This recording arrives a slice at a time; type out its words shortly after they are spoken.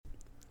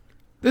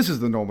This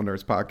is the Normal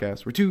Nerds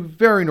Podcast, where two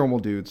very normal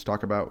dudes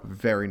talk about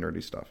very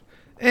nerdy stuff.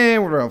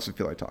 And whatever else we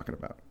feel like talking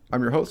about.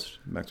 I'm your host,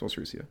 Maxwell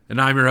Cerusia. And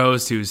I'm your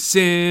host who's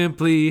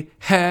simply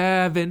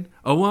having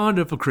a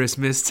wonderful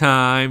Christmas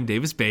time,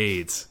 Davis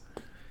Bates.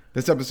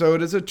 This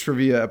episode is a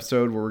trivia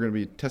episode where we're going to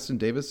be testing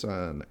Davis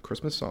on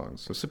Christmas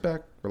songs. So sit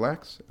back,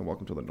 relax, and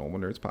welcome to the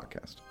Normal Nerds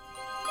Podcast.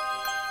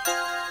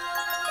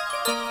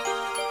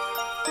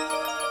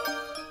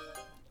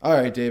 All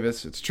right,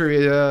 Davis, it's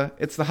trivia.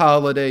 It's the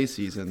holiday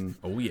season.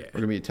 Oh, yeah. We're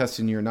going to be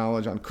testing your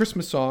knowledge on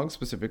Christmas songs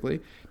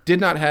specifically.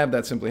 Did not have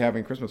that Simply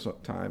Having Christmas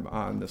Time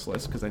on this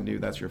list because I knew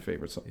that's your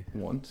favorite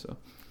one. So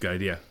Good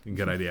idea.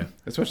 Good idea.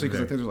 Especially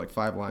because I think there's like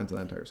 5 lines in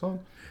that entire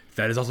song.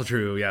 That is also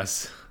true,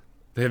 yes.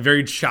 They have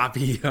very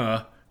choppy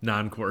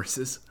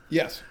non-choruses.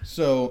 Yes.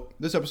 So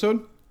this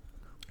episode,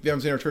 if you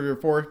haven't seen our trivia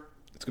before,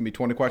 it's going to be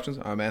 20 questions.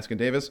 I'm asking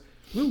Davis.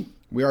 Woo.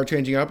 We are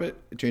changing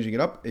it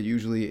up. It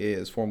usually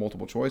is for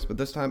multiple choice, but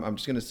this time I'm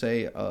just going to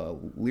say a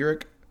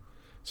lyric.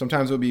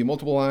 Sometimes it'll be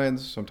multiple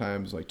lines,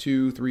 sometimes like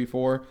 2, 3,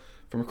 4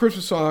 from a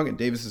Christmas song, and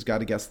Davis has got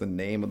to guess the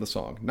name of the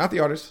song. Not the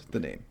artist, the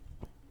name.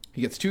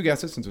 He gets 2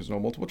 guesses since there's no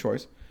multiple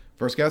choice.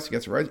 First guess, he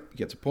gets it right, he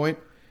gets a point.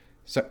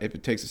 If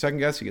it takes a second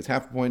guess, he gets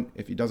half a point.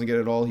 If he doesn't get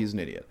it all, he's an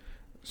idiot.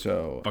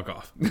 So Fuck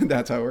off.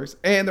 That's how it works.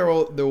 And there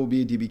will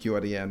be a DBQ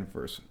at the end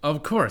first.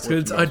 Of course,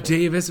 because it's a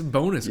Davis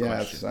bonus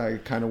question. Yes, I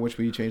kind of wish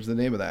we changed the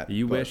name of that.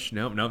 You wish?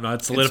 No, not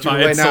too solidified.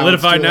 late It's now.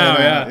 solidified It's too late now.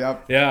 now. Yeah.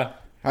 Yep. Yeah.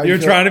 How You were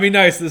you feel? trying to be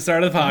nice at the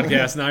start of the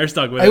podcast. Now you're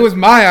stuck with it. It was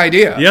my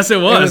idea. Yes, it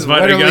was.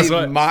 But literally guess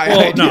what? my well,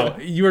 idea. no,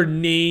 your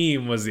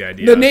name was the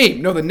idea. The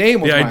name. No, the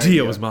name was The my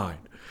idea was mine.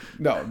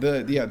 No,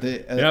 the Yeah,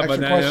 extra but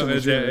now question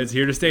was it's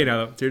here to stay now.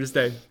 Though. It's here to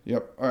stay.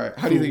 Yep. All right.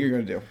 How do you think you're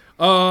going to do?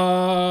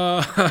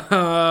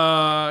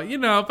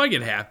 If I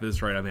get half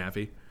this right, I'm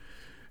happy.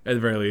 At the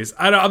very least,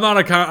 I'm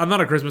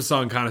not a Christmas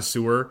song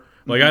connoisseur.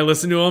 Like I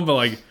listen to them, but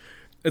like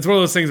it's one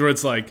of those things where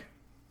it's like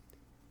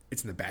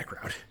it's in the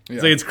background. Yeah.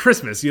 It's like it's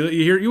Christmas.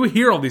 You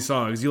hear all these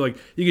songs. You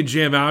can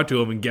jam out to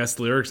them and guess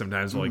the lyrics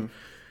sometimes. But like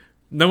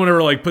no one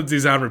ever like puts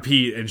these on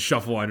repeat and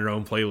shuffle on your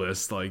own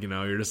playlist. Like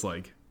you're just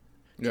like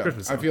Yeah.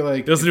 Christmas I song. feel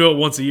like You listen to it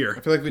once a year.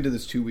 if we did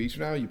this 2 weeks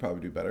from now, you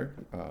probably do better.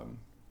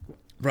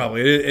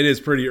 Probably it is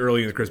pretty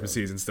early in the Christmas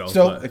season still.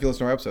 Still, but if you listen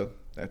to our episode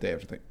that day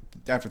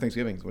after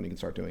Thanksgiving is when you can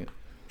start doing it.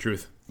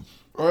 truth.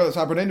 All right, let's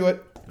hop right into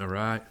it. All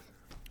right.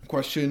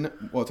 Question.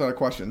 Well, it's not a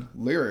question.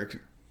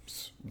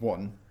 Lyrics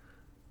 1.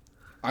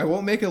 I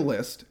won't make a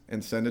list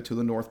and send it to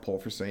the North Pole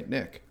for Saint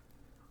Nick.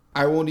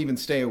 I won't even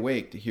stay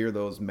awake to hear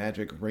those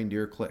magic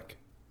reindeer click.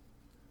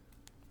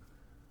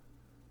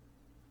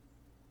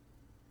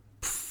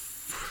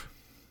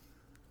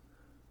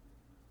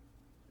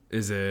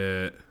 Is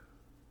it?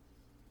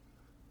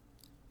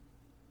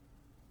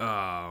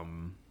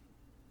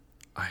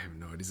 I have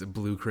no idea. Is it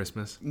Blue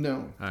Christmas?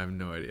 No. I have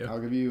no idea.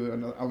 I'll give you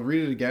another, I'll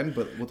read it again,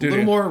 but with a Dude,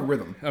 little more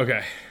rhythm.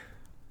 Okay.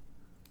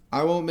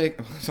 I won't make...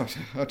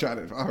 I'll try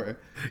it. All right.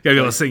 Gotta be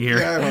able to sing here.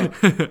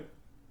 Yeah,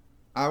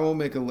 I won't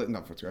make a list.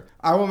 No,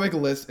 I won't make a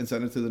list and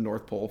send it to the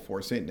North Pole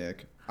for Saint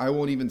Nick. I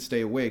won't even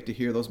stay awake to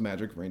hear those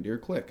magic reindeer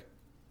click.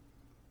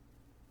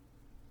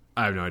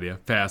 I have no idea.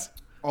 Pass.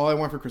 All I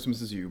Want for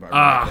Christmas Is You by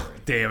Mariah Carey.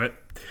 Damn it.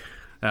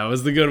 That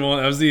was the good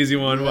one. That was the easy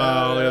one.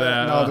 Wow, look at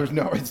that.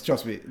 No, it's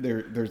trust me.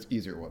 There's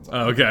easier ones.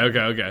 Oh,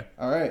 okay.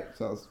 All right.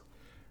 So that was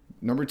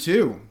number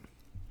 2.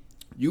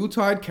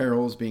 Yuletide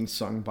carols being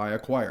sung by a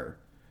choir,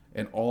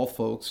 and all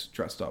folks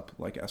dressed up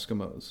like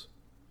Eskimos.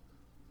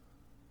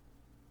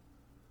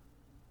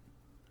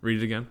 Read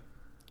it again.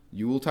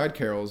 Yuletide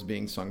carols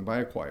being sung by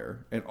a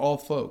choir, and all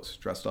folks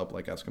dressed up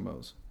like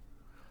Eskimos.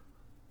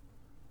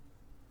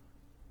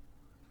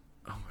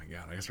 Oh my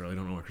god, I guess I really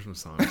don't know what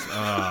Christmas song is.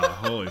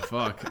 Holy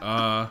fuck.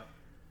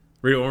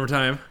 Read it one more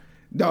time.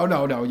 No.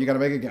 You got to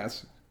make a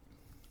guess.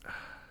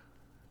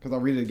 Because I'll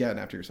read it again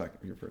after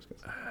your first guess.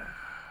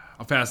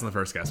 I'll pass on the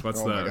first guess. What's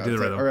Oh my the God. do the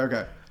rhythm? All right,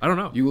 okay. I don't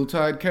know.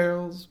 Yuletide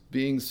carols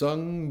being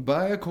sung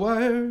by a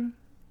choir,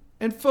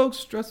 and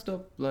folks dressed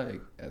up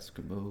like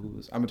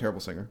Eskimos. I'm a terrible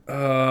singer.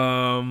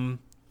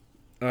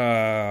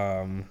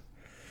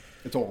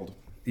 It's old.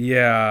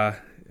 Yeah.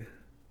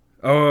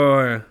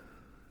 Oh,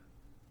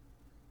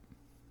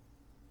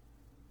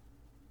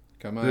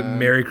 Come on.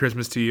 Merry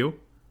Christmas to You.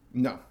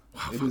 No.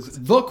 It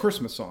is the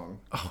Christmas song.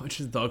 Oh, which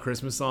is the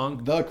Christmas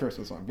song? The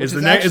Christmas song. Is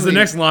the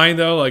next line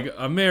though like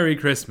a Merry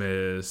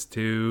Christmas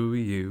to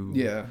you?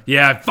 Yeah.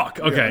 Yeah.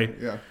 Fuck. Okay.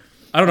 Yeah.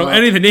 I don't know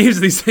any of the names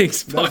of these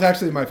things. That's Fuck.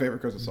 actually my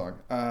favorite Christmas song.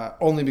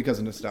 Only because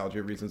of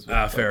nostalgia reasons.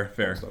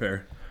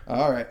 Fair.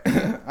 All right.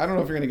 I don't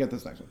know if you're going to get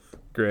this next one.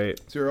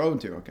 Great.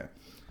 0-2, okay.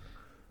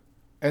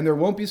 And there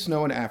won't be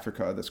snow in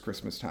Africa this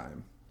Christmas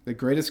time. The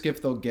greatest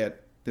gift they'll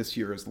get this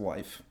year is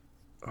life.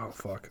 Oh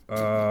fuck.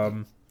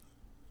 Oh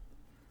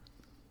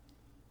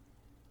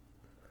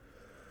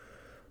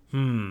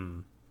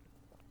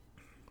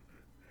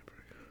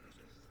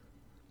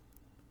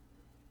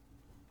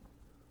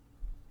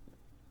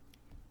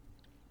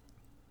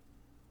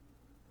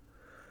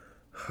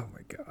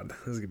my god,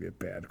 this is gonna be a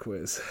bad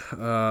quiz.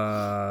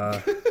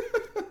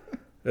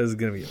 This is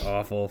gonna be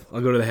awful.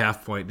 I'll go to the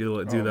half point.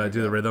 Do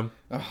the rhythm.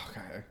 Oh,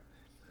 okay.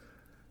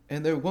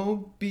 And there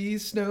won't be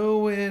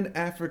snow in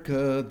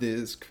Africa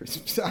this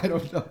Christmas. I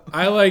don't know.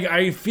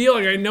 I feel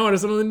like I know it.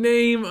 It's another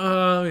name.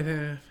 All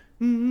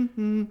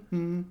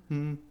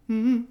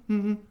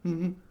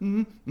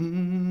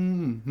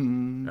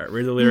right,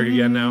 read the lyric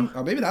again now.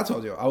 Oh, maybe that's what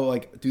I'll do. I'll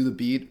like do the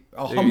beat.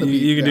 I'll hum the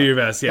beat. You can do your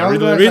best. Yeah, That was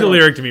read the last time.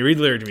 lyric to me. Read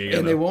the lyric to me again.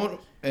 And though.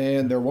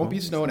 there won't be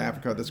snow in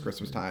Africa this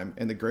Christmas time.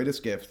 And the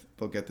greatest gift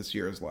they'll get this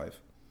year is life.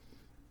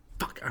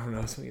 Fuck, I don't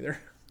know this one either.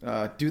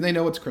 Do they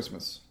know it's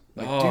Christmas?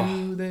 Like,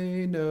 do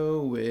they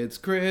know it's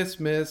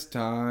Christmas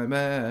time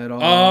at all?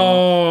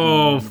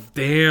 Oh,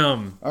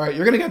 damn. All right,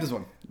 you're gonna get this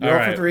one. You're All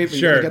up right, for three, but sure,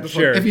 you're gonna get this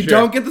sure, one. If you sure.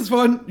 don't get this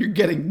one, you're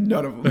getting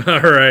none of them.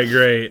 All right,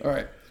 great. All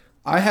right.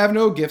 I have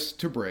no gifts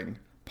to bring.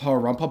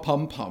 Pa-rumpa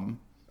pum pum.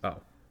 Oh,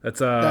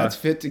 That's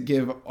fit to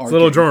give our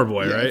Little king. Drummer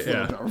Boy, Yeah, right? it's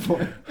Little Yeah. Drummer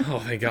Boy. Oh,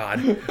 thank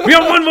God. We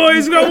got one,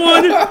 boys. We got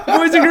one.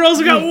 Boys and girls,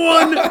 we got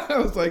one. I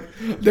was like,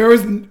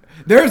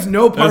 there's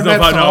no part of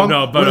that song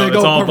but where they it's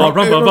go all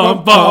pa-rum, bum, bum,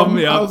 bum, bum.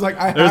 I Yeah. was like,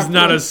 There's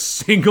not a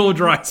single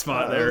dry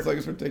spot I there. was like,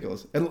 it's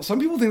ridiculous. And some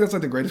people think that's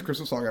like the greatest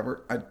Christmas song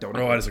ever. I don't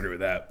know. Oh, I disagree with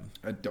that.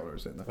 I don't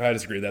understand that. I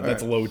disagree with that.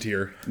 That's right. low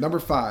tier. Number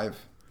 5.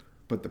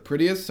 But the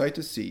prettiest sight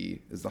to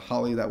see is the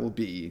holly that will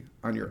be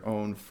on your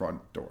own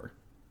front door.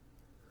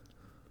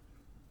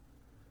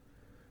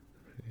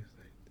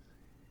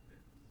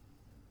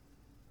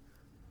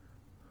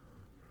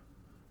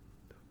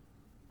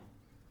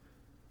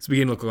 It's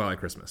beginning to look a lot like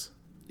Christmas.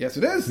 Yes,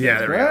 it is. Yeah,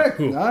 That's there we go. correct.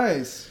 Cool.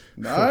 Nice.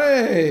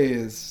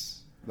 Nice.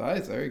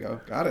 There you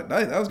go. Got it.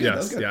 Nice. That was good. That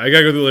was Yes, good. yeah. I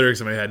gotta go through the lyrics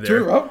in my head there. 2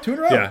 in a row. 2 in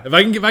a row. Yeah, if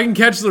I can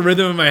catch the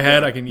rhythm in my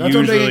head, I can That's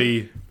what I'm usually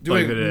thinking.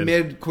 plug Doing it in.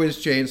 mid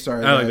quiz change.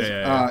 Sorry, I like guys, that,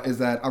 yeah. is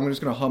that I'm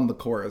just gonna hum the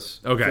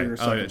chorus. Okay, for your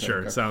second thing, sure.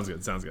 okay? Sounds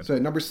good. Sounds good. So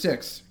number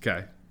 6.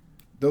 Okay.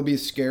 There'll be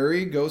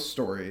scary ghost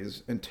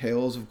stories and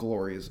tales of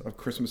glories of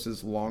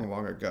Christmases long,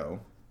 long ago.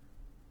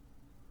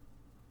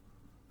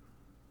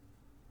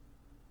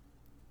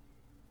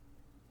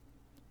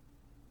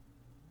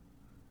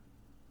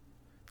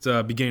 It's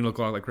beginning to look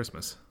a lot like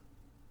Christmas.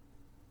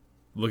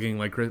 Looking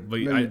like Christmas.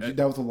 No,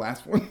 that was the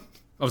last one.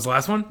 Oh, was the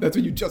last one? That's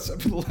what you just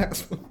said for the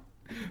last one.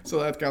 So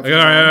that counts. All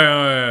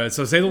right.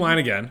 So say the line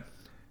again.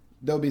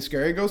 There'll be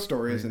scary ghost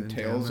stories and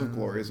tales of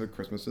glories of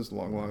Christmases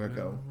long, long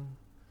ago.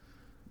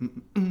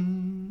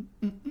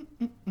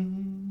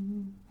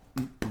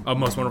 Oh,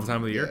 most wonderful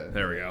time of the year. Yeah.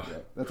 There we go. Yeah,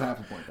 that's half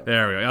a point, though.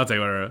 There we go. I'll take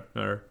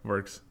whatever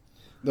works.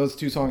 Those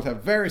 2 songs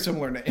have very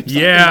similar names.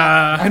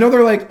 Yeah. I know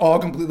they're like all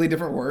completely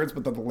different words,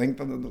 but the length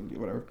of the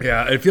whatever.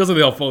 Yeah, it feels like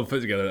they all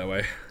fit together that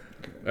way.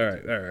 All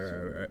right.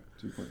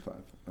 2.5.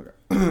 Okay.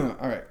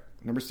 All right.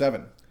 Number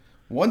 7.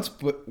 Once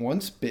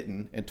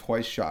bitten and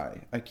twice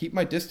shy. I keep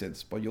my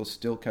distance, but you'll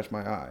still catch my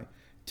eye.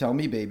 Tell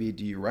me, baby,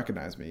 do you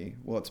recognize me?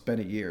 Well, it's been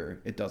a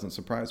year. It doesn't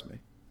surprise me.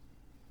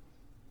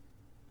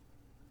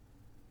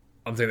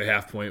 I'll take the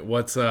half point.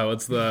 What's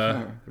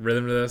the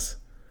rhythm to this?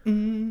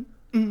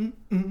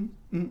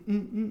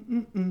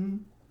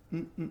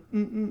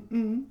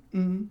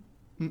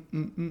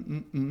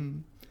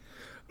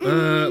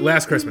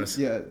 Last Christmas.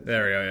 Yeah.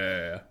 There we go.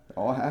 Yeah.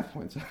 All half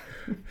points.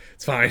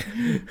 It's fine.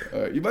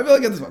 You might be able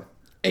to get this one.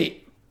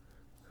 8.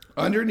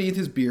 Underneath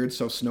his beard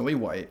so snowy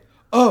white.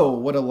 Oh,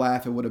 what a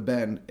laugh it would have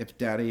been if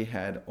Daddy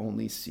had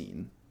only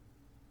seen.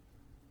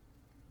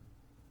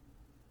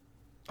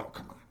 Oh,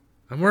 come on.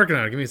 I'm working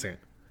on it. Give me a second.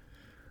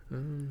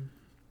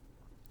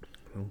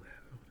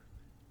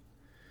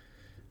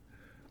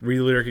 Read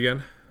the lyric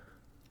again.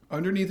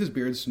 Underneath his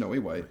beard snowy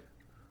white.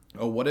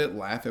 Oh, what a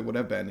laugh it would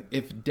have been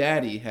if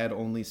Daddy had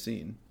only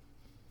seen.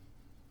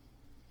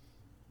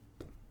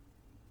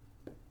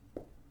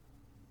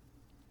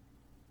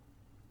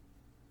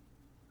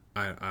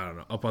 I don't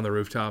know. Up on the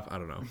rooftop. I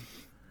don't know.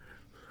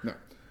 No.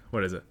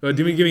 What is it? Oh,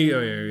 give me. Oh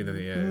yeah.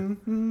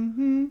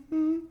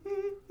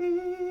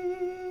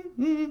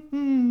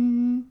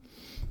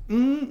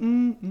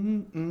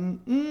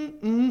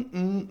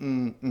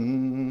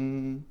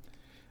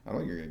 I don't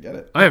think you're going to get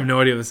it. I have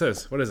no idea what this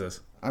is. What is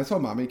this? I saw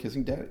Mommy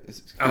kissing Daddy.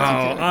 Oh,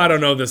 I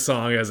don't know this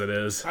song as it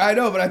is. I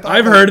know, but I thought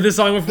I've heard this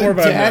song before,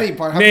 but Daddy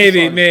part.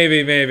 maybe.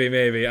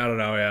 I don't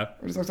know. Yeah,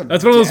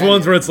 that's one of those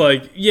ones where it's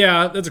like,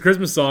 yeah, that's a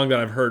Christmas song that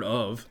I've heard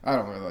of. I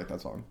don't really like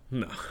that song.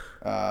 No.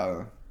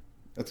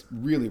 That's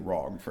really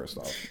wrong, first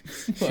off.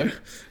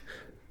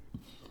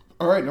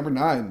 All right, number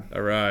 9.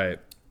 All right.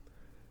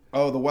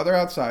 Oh, the weather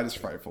outside is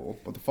frightful,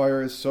 but the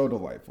fire is so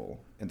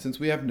delightful. And since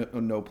we have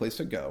no place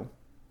to go,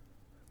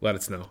 Let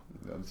it snow.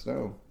 let it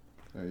snow.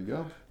 There you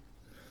go.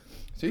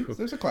 See,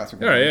 there's a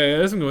classic. All right, yeah,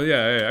 there's some good.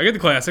 Yeah. I get the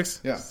classics.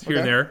 Yeah,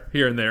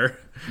 Here and there.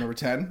 Number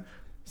 10.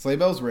 Sleigh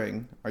bells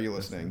ring. Are you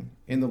listening?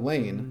 In the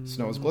lane,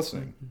 snow is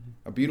glistening.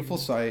 A beautiful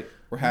sight.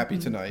 We're happy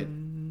tonight.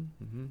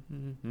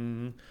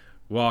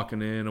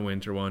 Walking in a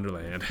winter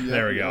wonderland. Yeah,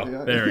 There we go.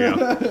 yeah. There we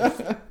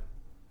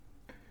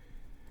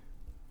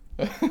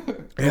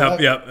go.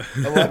 Yep.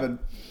 11.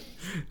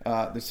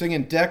 They're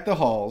singing Deck the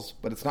Halls,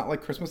 but it's not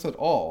like Christmas at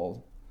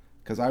all.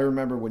 Because I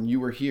remember when you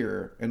were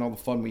here and all the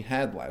fun we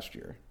had last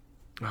year.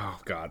 Oh,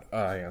 God.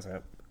 Hang on a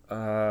second.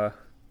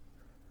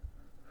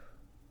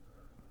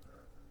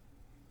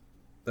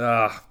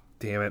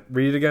 Damn it.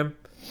 Read it again.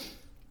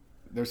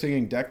 They're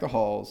singing "Deck the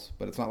Halls,"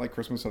 but it's not like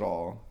Christmas at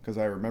all because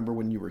I remember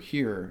when you were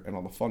here and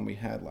all the fun we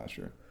had last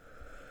year.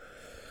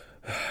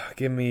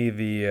 Give me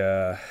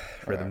the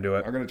rhythm to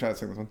it. I'm gonna try to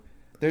sing this one.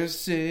 They're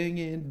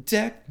singing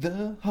 "Deck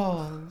the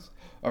Halls."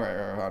 All right,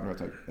 I'm gonna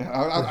take.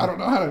 I don't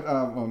know how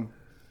to.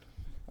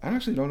 I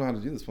actually don't know how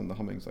to do this one. The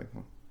humming's like.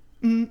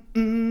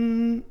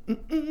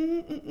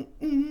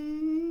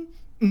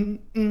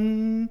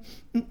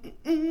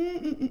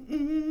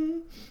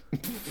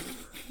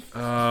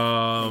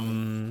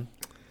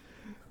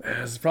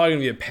 It's probably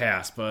gonna be a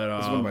pass, but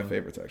It's one of my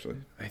favorites actually.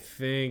 I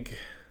think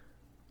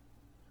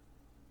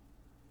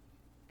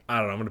I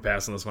don't know. I'm gonna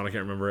pass on this one. I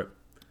can't remember it.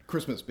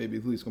 Christmas, baby,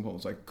 please come home.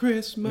 It's like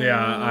Christmas.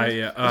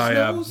 Yeah.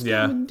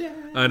 Down.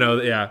 I know.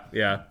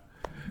 Yeah.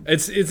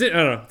 It's I don't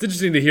know. It's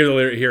interesting to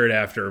hear it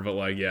after, but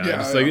like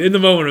like in the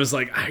moment, it was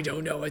like I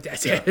don't know what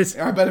that is.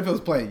 I bet if it was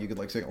playing, you could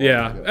like sing along.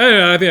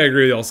 Yeah, I think I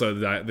agree with also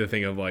the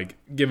thing of like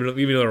giving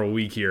another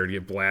week here to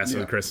get blasted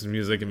with Christmas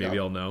music and maybe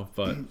I'll know.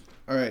 But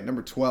all right,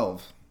 number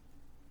 12.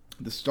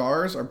 The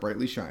stars are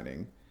brightly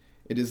shining.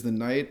 It is the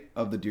night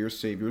of the dear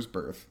Savior's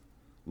birth.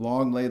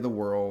 Long lay the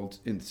world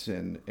in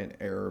sin and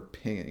error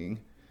pinging,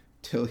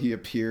 till he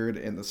appeared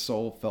and the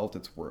soul felt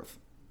its worth.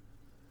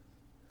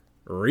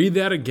 Read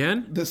that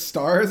again. The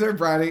stars are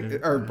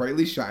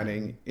brightly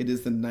shining. It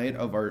is the night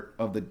of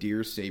the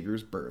dear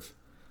Savior's birth.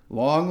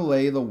 Long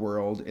lay the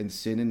world in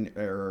sin and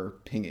error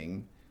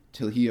pinging,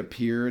 till he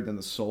appeared and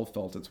the soul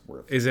felt its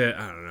worth. Is it?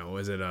 I don't know.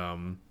 Is it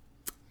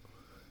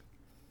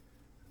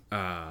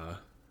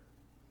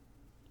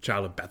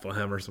Child of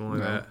Bethlehem or something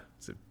like that?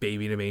 Is it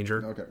Baby in a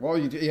Manger? Okay. Well,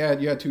 you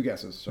had two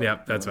guesses. So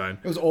yeah, that's fine.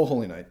 It was Old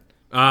Holy Night.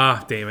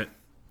 Damn it.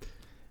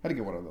 Had to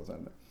get one of those out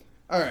of there.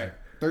 All right,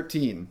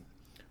 13.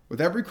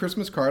 With every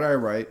Christmas card I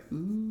write,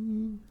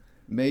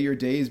 may your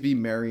days be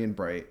merry and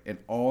bright, and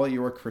all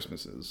your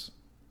Christmases.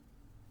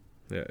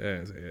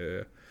 Yeah.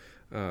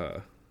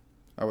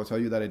 I will tell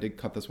you that I did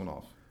cut this one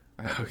off.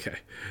 Okay.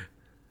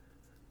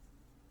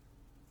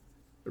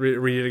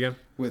 Read it again.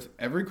 With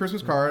every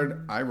Christmas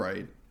card I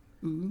write,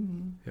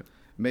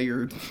 may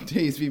your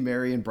days be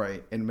merry and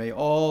bright, and may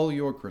all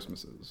your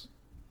Christmases.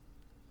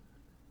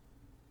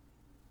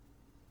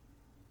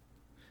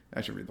 I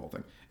should read the whole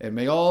thing. And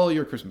may all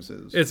your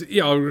Christmases.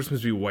 All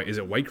Christmas be white. Is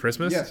it White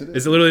Christmas? Yes, it is.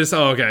 Is it literally just?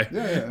 Oh, okay.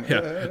 Yeah.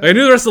 Like, I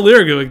knew the rest of the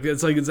lyric.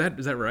 It's like, is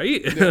that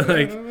right?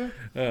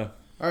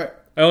 All right.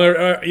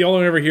 Y'all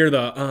don't ever hear the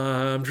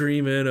 "I'm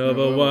dreaming of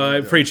a white."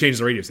 Before he changed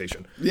the radio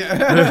station.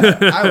 Yeah,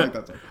 I like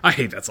that song. I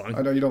hate that song.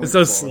 I know you don't. It's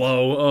so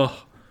slow.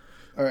 Oh.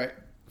 All right,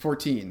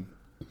 14.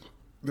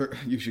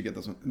 You should get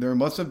this one. There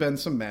must have been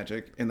some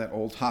magic in that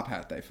old top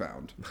hat they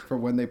found for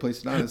when they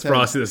placed it on his head.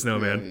 Frosty the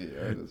Snowman.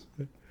 Yeah, it is.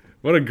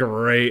 What a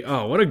great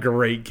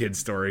kid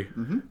story.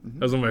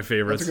 That was one of my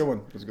favorites.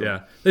 That's a good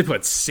one. They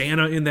put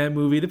Santa in that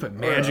movie. They put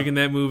magic in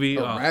that movie.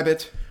 A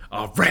rabbit.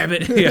 A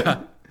rabbit,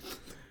 yeah.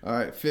 All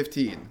right,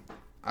 15.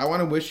 I want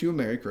to wish you a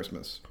Merry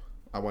Christmas.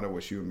 I want to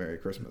wish you a Merry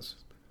Christmas.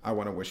 I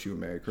want to wish you a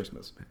Merry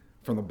Christmas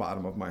from the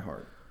bottom of my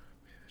heart.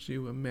 Wish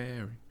you a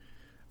Merry.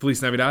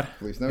 Feliz Navidad.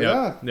 Feliz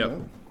Navidad. Yep. Yeah.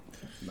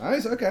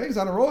 Nice. Okay, he's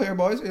on a roll here,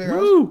 boys.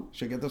 Woo!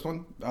 Should I get this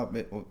one?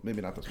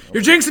 Maybe not this one.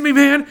 You're jinxing me,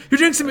 man. You're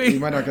jinxing me. You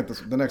might not get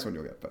this. The next one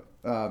you'll get, but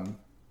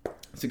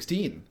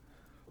 16.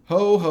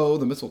 Ho ho,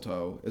 the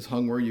mistletoe is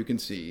hung where you can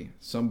see.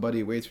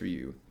 Somebody waits for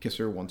you. Kiss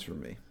her once for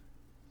me.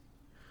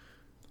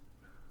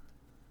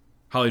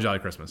 Holly Jolly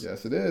Christmas.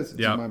 Yes, it is.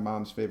 It's my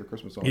mom's favorite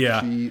Christmas song.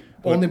 Yeah. She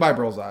only by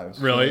Burl's Ives.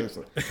 Really?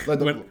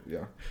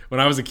 Yeah. When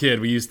I was a kid,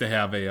 we used to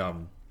have a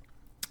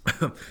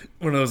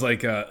one of those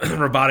like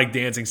robotic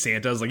dancing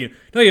Santas. Like you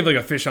have like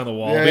a fish on the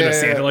wall. We had a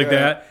Santa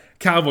that.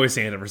 Cowboy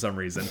Santa for some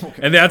reason.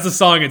 Okay. And that's the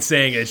song it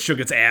sang. It shook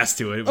its ass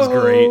to it. It was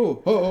great.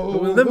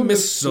 Oh, the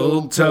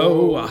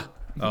mistletoe. Oh,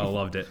 I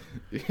loved it.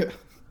 Yeah,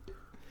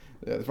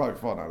 it's probably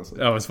fun, honestly.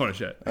 Oh, it was fun as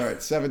shit. All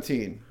right,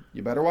 17.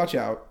 You better watch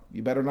out.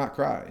 You better not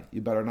cry. You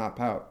better not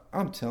pout.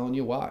 I'm telling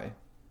you why.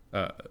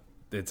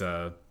 It's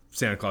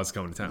Santa Claus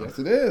coming to town. Yes,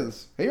 it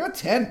is. Hey, you're at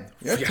 10.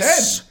 You're at 10.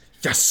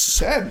 Yes.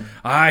 10.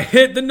 I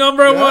hit the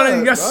number I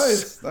wanted.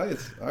 Yes.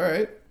 Nice. All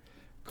right.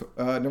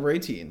 Number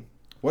 18.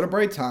 What a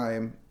bright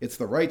time. It's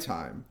the right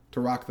time to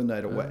rock the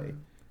night away.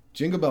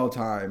 Jingle bell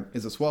time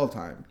is a swell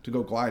time to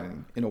go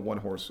gliding in a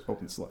one-horse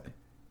open sleigh.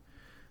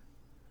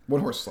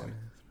 One-horse sleigh.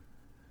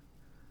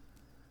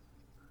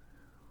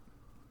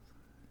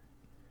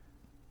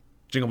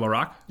 Jingle Bell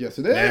Rock? Yes,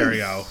 it is. There we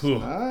go. Whew.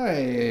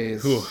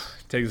 Nice. Whew.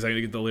 Take a second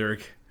to get the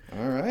lyric.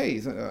 All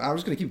right. I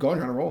was going to keep going,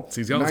 trying to roll. Let's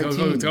go.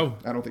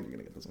 I don't think you're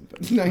going to get this one.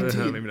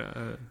 19. Maybe not.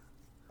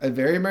 A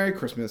very Merry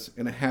Christmas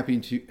and a Happy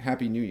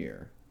New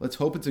Year. Let's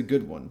hope it's a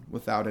good one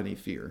without any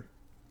fear.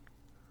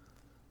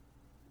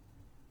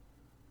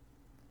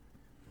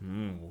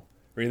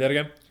 Read that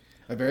again.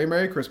 A very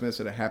Merry Christmas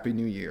and a Happy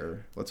New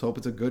Year. Let's hope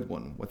it's a good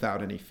one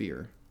without any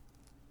fear.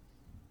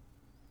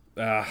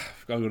 I'll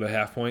go to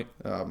half point.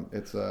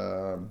 It's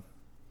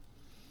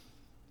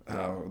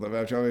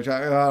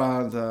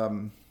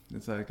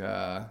like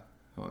hold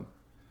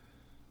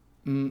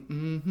on.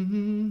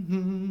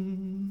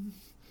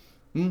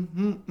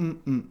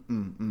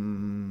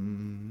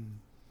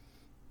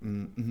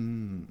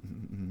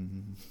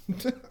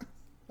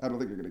 I don't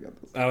think you're going to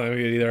get this. I don't think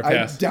we get either. I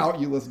Pass. doubt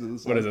you listen to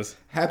this song. What is this?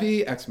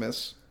 Happy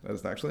Xmas. That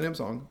is actually the name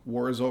song.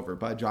 War is Over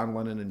by John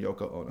Lennon and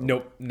Yoko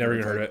Ono. Never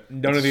even heard it. I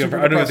It's don't even super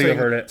think I've depressing.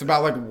 heard it. It's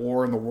about like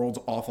war and the world's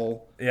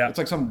awful. Yeah. It's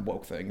like some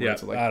woke thing. Where Yeah,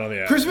 it's like, I don't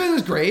think Christmas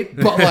is great,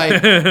 but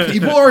like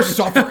people are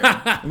suffering.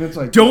 And it's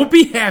like, Don't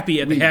be happy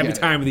at the we happy get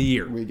it. time of the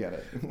year. We get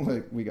it.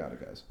 Like we got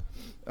it, guys.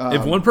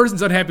 If one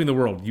person's unhappy in the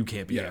world, you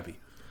can't be happy.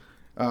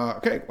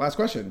 Okay, last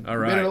question. All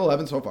right. Minute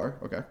 11 so far.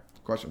 Okay,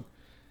 question.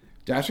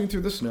 Dashing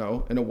through the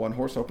snow in a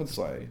one-horse open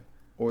sleigh,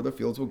 o'er the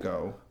fields will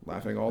go,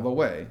 laughing all the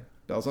way.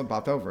 Bells on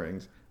bobtail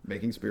rings,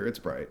 making spirits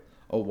bright.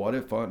 Oh, what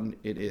a fun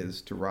it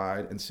is to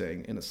ride and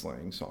sing in a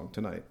sleighing song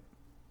tonight.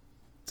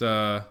 It's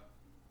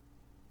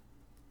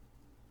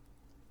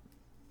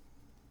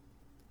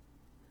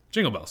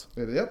Jingle Bells.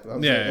 Yep.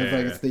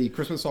 It's It's the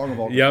Christmas song of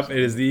all. Yep, Christmas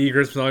it is the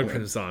Christmas song of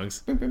Christmas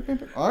songs.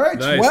 All right,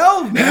 Nice.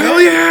 12. Man. Hell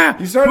yeah!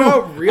 You started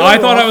out real I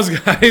thought rough. I was when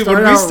Started we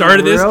out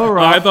started this. real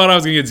rough. I thought I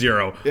was gonna get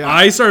 0. Yeah.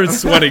 I started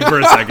sweating for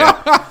a second.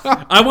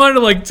 I wanted to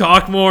like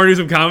talk more, do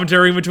some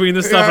commentary in between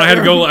this stuff, and I had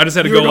to go. I just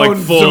had to You were go like going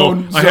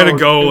full. I had to zone.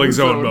 go It like was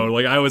zone zone. mode.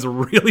 Like I was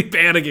really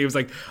panicking. It was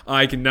like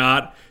I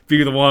cannot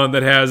be the one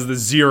that has the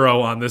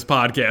 0 on this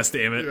podcast.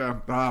 Damn it! Yeah.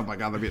 Oh my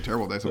God, that'd be a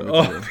terrible day. So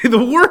Oh, it'd be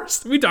the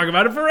worst. We talk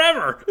about it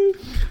forever.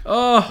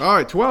 All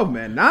right, 12,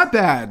 man. Not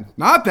bad.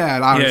 Not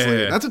bad,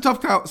 honestly. Yeah. That's a tough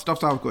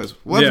style quiz.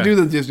 We'll have to Yeah.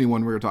 do the Disney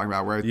one we were talking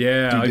about. Where I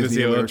Yeah, do I like to Disney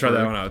see it. We'll lyrics try that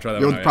for- one out. Try that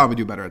You'll one out, yeah. probably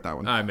do better at that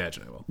one. I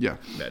imagine I will. Yeah.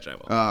 Imagine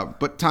I will.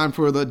 But time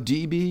for the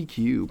DB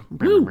Cube.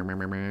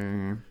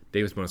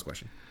 Davis bonus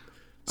question.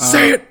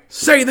 Say it.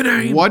 Say the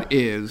name. What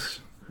is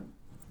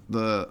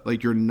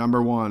your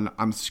number one?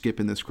 I'm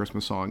skipping this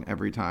Christmas song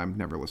every time,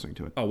 never listening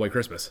to it. Oh, White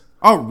Christmas.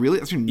 Oh, really?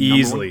 That's your number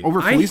Easily. one?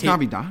 Over I Feliz hate-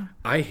 Navidad?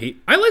 I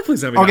like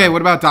Feliz Navidad. Okay,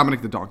 what about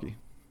Dominic the Donkey?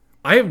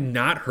 I have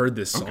not heard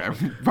this song.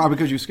 Okay, probably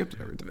because you skipped it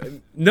every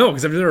time. No,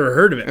 because I've never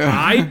heard of it.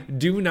 I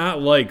do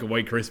not like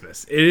White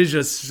Christmas. It is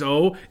just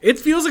so. It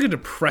feels like a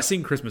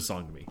depressing Christmas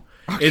song to me.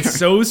 It's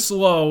so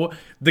slow.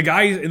 The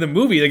guy in the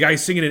movie, the guy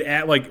singing it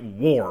at like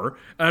war,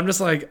 and I'm just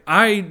like,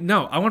 I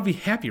want to be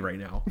happy right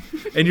now.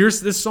 And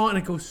yours, this song, and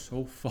it goes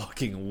so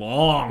fucking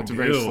long. It's a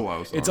very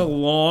slow song. It's a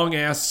long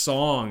ass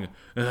song.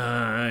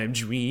 I'm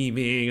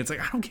dreaming. It's like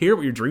I don't care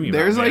what you're dreaming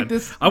There's about. like man.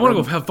 this- I want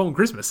to go have fun with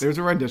Christmas. There's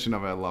a rendition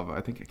of it I love. I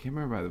think I can't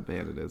remember by the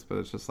band it is, but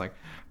it's just like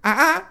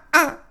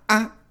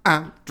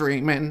I'm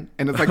dreaming,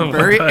 and it's like What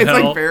very, the it's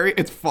hell? like very,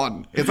 it's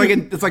fun.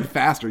 It's like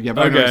faster. Yeah,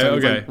 but I know Okay, what you're saying.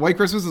 It's okay. like White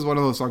Christmas is one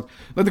of those songs.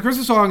 Like the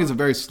Christmas song is a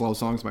very slow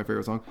song. It's my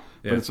favorite song,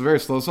 but Yeah. it's a very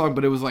slow song.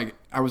 But it was like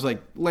I was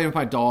like laying with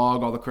my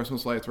dog. All the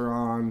Christmas lights were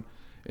on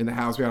in the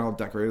house. We had all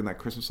decorated, and that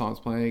Christmas song was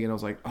playing, and I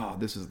was like, oh,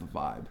 this is the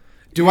vibe.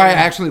 Do I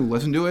actually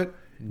listen to it?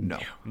 No.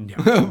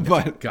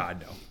 But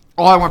God no.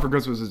 All I Want for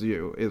Christmas Is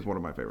You is one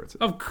of my favorites.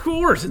 Of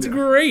course, it's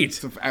great.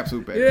 It's an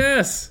absolute banger.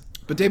 Yes.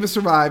 But Davis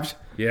survived.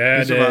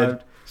 Yeah, He I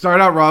did.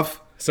 Started out rough.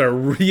 So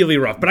really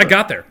rough, but I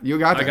got there. You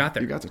got there. I got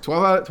there. You got there.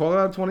 12 out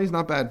of 20 is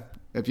not bad.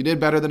 If you did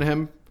better than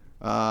him,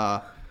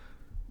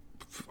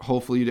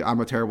 hopefully you did.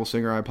 I'm a terrible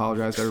singer. I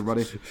apologize to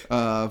everybody.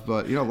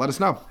 But, let us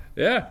know.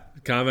 Yeah.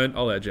 Comment,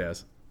 all that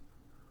jazz.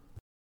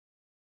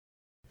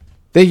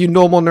 Thank you,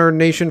 Normal Nerd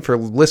Nation, for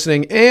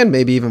listening and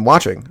maybe even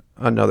watching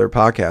another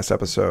podcast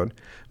episode.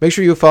 Make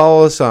sure you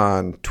follow us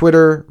on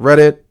Twitter,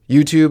 Reddit,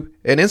 YouTube,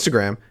 and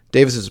Instagram.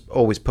 Davis is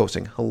always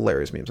posting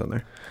hilarious memes on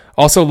there.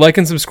 Also, like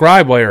and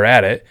subscribe while you're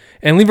at it,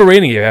 and leave a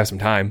rating if you have some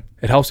time.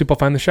 It helps people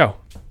find the show.